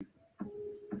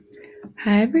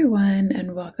Hi everyone,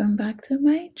 and welcome back to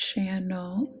my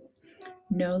channel,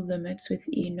 No Limits with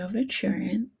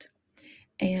Innovaturant.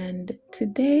 And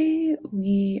today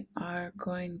we are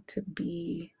going to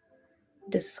be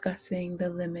discussing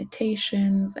the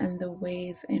limitations and the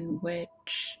ways in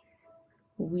which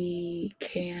we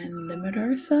can limit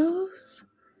ourselves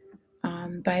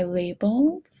by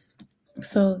labels.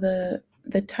 So the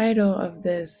title of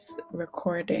this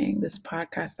recording, this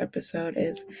podcast episode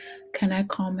is Can I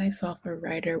Call Myself a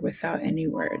Writer Without Any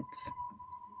Words?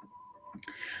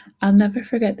 I'll never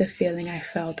forget the feeling I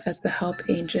felt as the help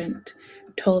agent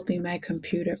told me my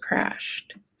computer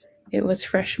crashed. It was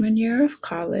freshman year of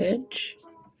college,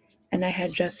 and I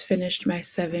had just finished my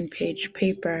 7-page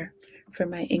paper for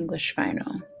my English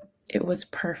final. It was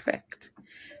perfect.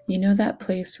 You know that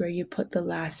place where you put the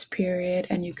last period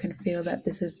and you can feel that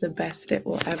this is the best it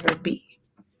will ever be?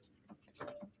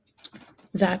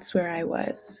 That's where I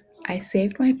was. I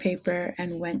saved my paper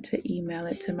and went to email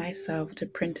it to myself to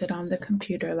print it on the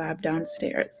computer lab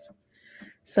downstairs.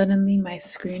 Suddenly, my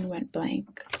screen went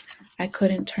blank. I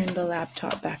couldn't turn the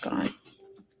laptop back on.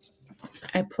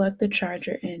 I plugged the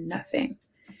charger in, nothing.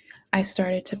 I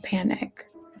started to panic.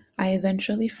 I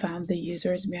eventually found the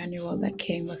user's manual that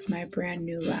came with my brand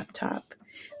new laptop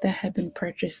that had been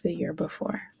purchased the year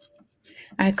before.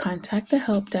 I contacted the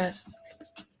help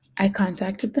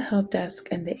desk.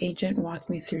 And the agent walked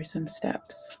me through some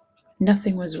steps.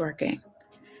 Nothing was working.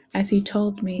 As he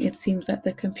told me, it seems that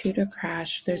the computer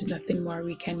crashed. There's nothing more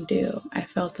we can do. I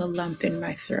felt a lump in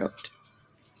my throat.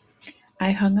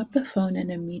 I hung up the phone and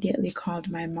immediately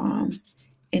called my mom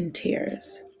in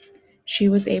tears. She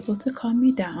was able to calm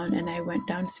me down, and I went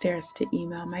downstairs to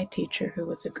email my teacher, who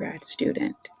was a grad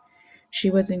student. She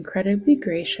was incredibly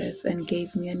gracious and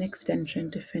gave me an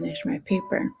extension to finish my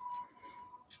paper.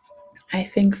 I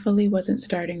thankfully wasn't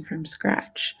starting from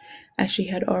scratch, as she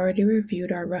had already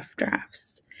reviewed our rough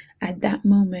drafts. At that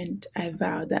moment, I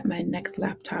vowed that my next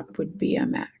laptop would be a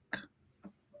Mac.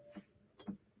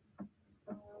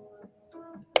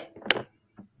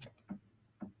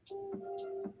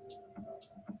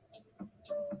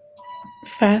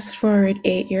 Fast forward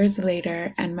 8 years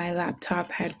later, and my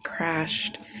laptop had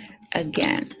crashed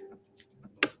again.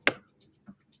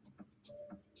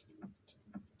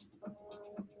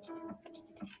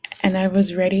 And I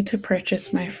was ready to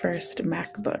purchase my first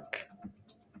MacBook.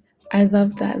 I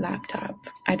loved that laptop.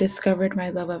 I discovered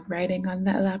my love of writing on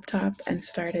that laptop and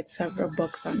started several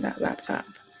books on that laptop.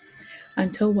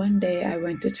 Until one day I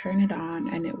went to turn it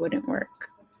on and it wouldn't work.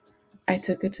 I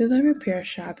took it to the repair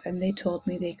shop and they told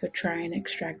me they could try and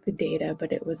extract the data,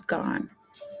 but it was gone.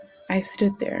 I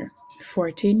stood there,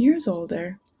 14 years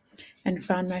older, and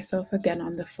found myself again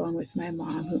on the phone with my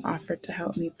mom, who offered to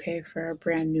help me pay for a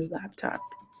brand new laptop.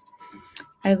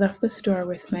 I left the store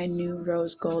with my new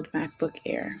rose gold MacBook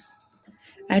Air.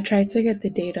 I tried to get the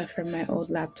data from my old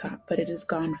laptop, but it is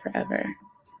gone forever.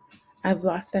 I've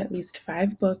lost at least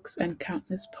 5 books and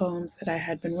countless poems that I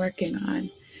had been working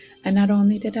on, and not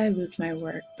only did I lose my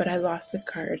work, but I lost the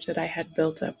courage that I had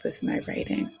built up with my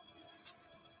writing.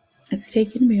 It's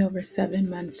taken me over 7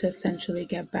 months to essentially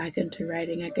get back into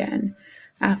writing again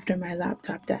after my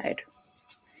laptop died.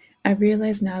 I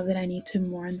realize now that I need to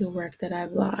mourn the work that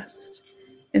I've lost.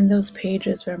 In those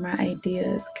pages were my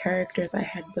ideas, characters I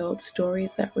had built,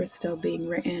 stories that were still being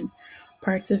written,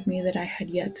 parts of me that I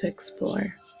had yet to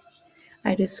explore.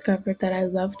 I discovered that I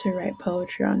love to write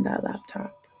poetry on that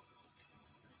laptop.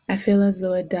 I feel as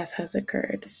though a death has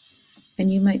occurred.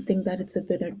 And you might think that it's a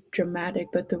bit dramatic,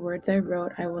 but the words I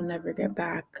wrote I will never get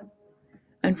back.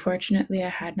 Unfortunately, I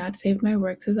had not saved my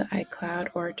work to the iCloud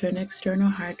or to an external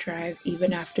hard drive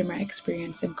even after my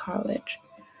experience in college.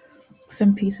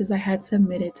 Some pieces I had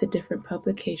submitted to different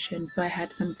publications, so I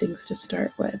had some things to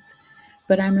start with,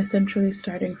 but I'm essentially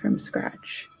starting from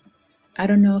scratch. I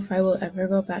don't know if I will ever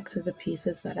go back to the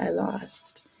pieces that I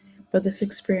lost, but this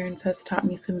experience has taught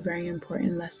me some very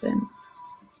important lessons.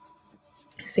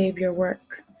 Save your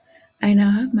work. I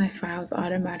now have my files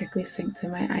automatically synced to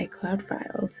my iCloud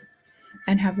files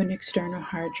and have an external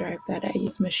hard drive that I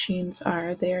use. Machines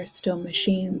are, they are still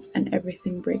machines, and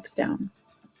everything breaks down.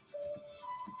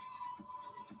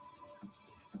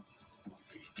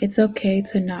 It's okay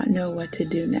to not know what to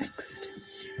do next.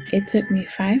 It took me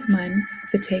 5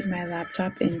 months to take my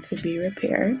laptop in to be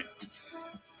repaired.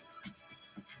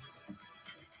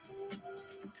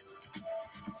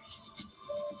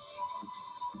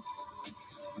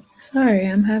 Sorry,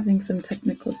 I'm having some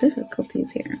technical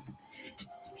difficulties here.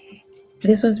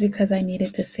 This was because I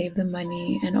needed to save the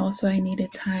money, and also I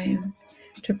needed time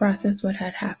to process what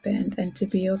had happened and to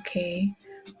be okay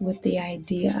with the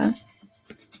idea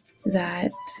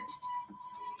that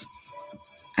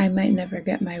I might never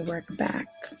get my work back.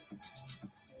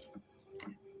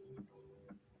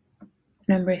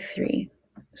 Number 3,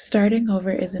 starting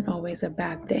over isn't always a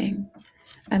bad thing.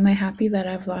 Am I happy that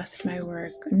I've lost my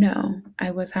work? No.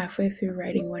 I was halfway through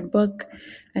writing one book,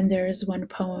 and there is one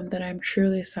poem that I'm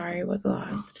truly sorry was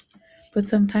lost. But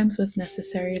sometimes what's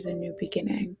necessary is a new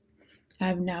beginning. I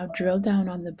have now drilled down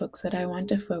on the books that I want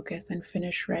to focus and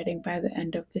finish writing by the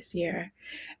end of this year,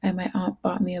 and my aunt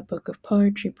bought me a book of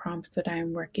poetry prompts that I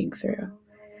am working through.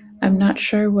 I'm not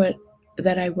sure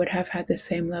that I would have had the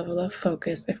same level of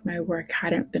focus if my work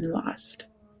hadn't been lost.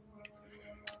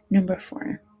 Number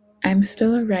 4, I'm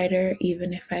still a writer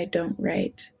even if I don't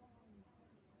write.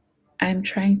 I'm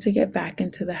trying to get back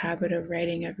into the habit of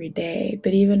writing every day,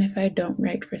 but even if I don't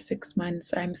write for 6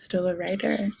 months, I'm still a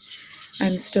writer.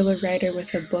 I'm still a writer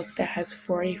with a book that has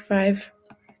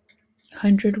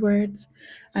 4,500 words,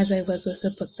 as I was with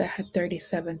a book that had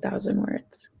 37,000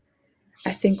 words.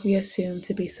 I think we assume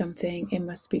to be something it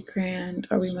must be grand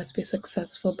or we must be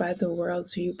successful by the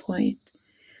world's viewpoint,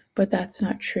 but that's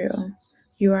not true.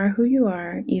 You are who you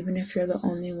are, even if you're the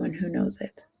only one who knows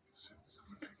it.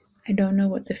 I don't know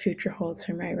what the future holds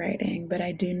for my writing, but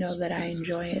I do know that I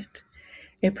enjoy it.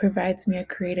 It provides me a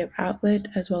creative outlet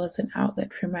as well as an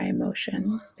outlet for my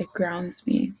emotions. It grounds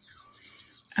me.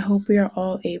 I hope we are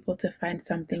all able to find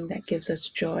something that gives us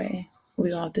joy.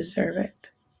 We all deserve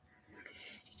it.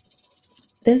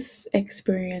 This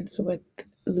experience with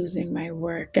losing my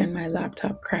work and my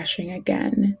laptop crashing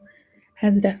again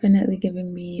has definitely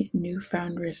given me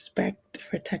newfound respect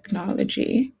for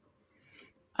technology.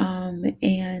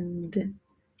 And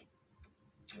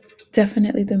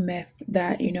definitely the myth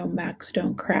that, Macs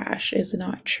don't crash is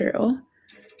not true.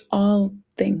 All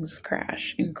things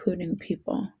crash, including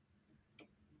people.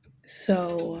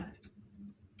 So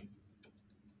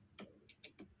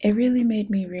it really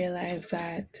made me realize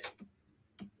that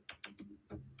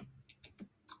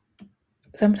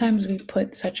sometimes we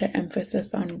put such an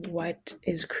emphasis on what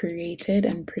is created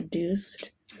and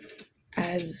produced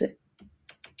as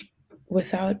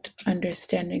without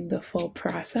understanding the full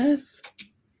process.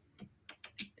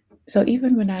 So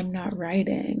even when I'm not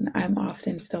writing, I'm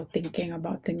often still thinking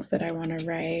about things that I want to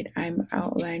write. I'm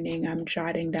outlining, I'm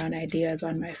jotting down ideas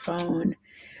on my phone.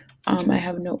 I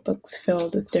have notebooks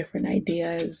filled with different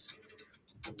ideas.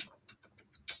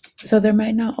 So there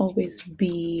might not always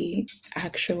be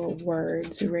actual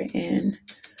words written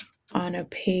on a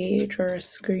page or a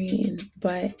screen,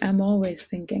 but I'm always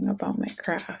thinking about my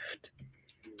craft.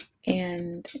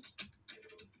 And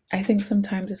I think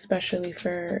sometimes, especially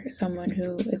for someone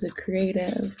who is a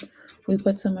creative, we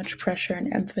put so much pressure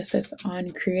and emphasis on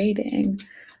creating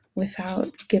without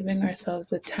giving ourselves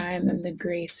the time and the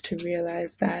grace to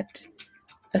realize that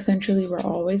essentially we're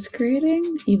always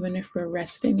creating, even if we're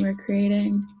resting, we're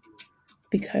creating,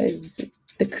 because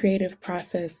the creative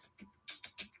process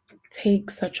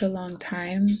takes such a long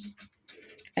time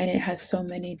and it has so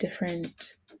many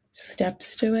different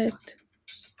steps to it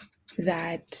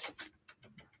that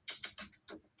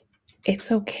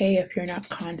it's okay if you're not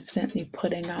constantly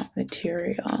putting out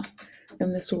material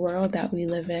in this world that we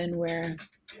live in where,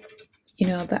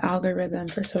 the algorithm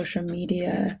for social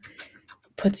media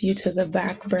puts you to the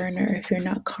back burner if you're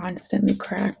not constantly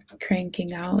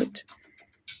cranking out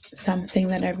something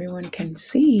that everyone can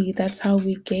see. That's how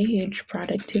we gauge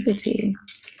productivity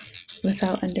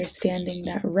without understanding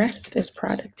that rest is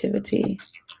productivity.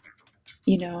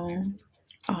 You know,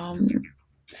 um,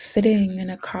 sitting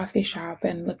in a coffee shop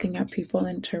and looking at people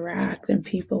interact and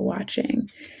people watching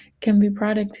can be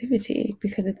productivity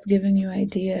because it's giving you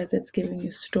ideas, it's giving you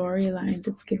storylines,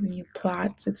 it's giving you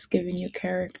plots, it's giving you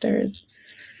characters.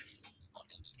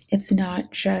 It's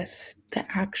not just the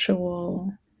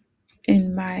actual,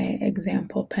 in my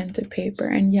example, pen to paper.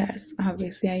 And yes,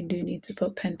 obviously, I do need to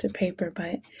put pen to paper,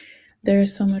 but there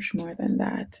is so much more than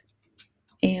that.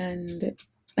 And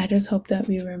I just hope that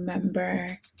we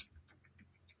remember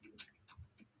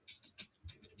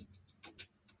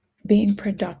being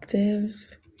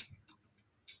productive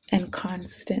and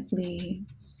constantly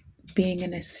being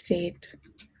in a state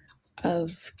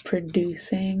of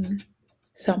producing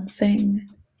something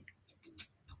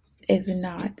is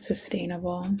not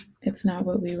sustainable. It's not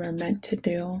what we were meant to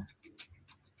do.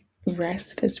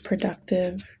 Rest is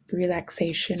productive,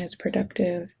 relaxation is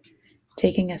productive,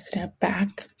 taking a step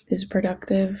back is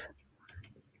productive.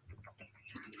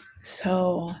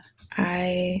 So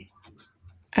I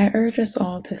urge us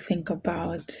all to think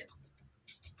about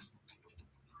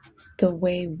the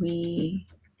way we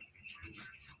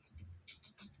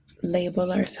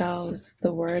label ourselves,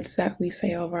 the words that we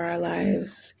say over our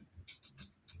lives,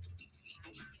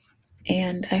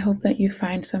 And I hope that you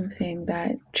find something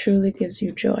that truly gives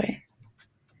you joy.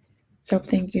 So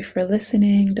thank you for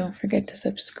listening. Don't forget to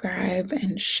subscribe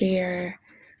and share.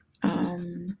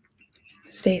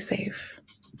 Stay safe.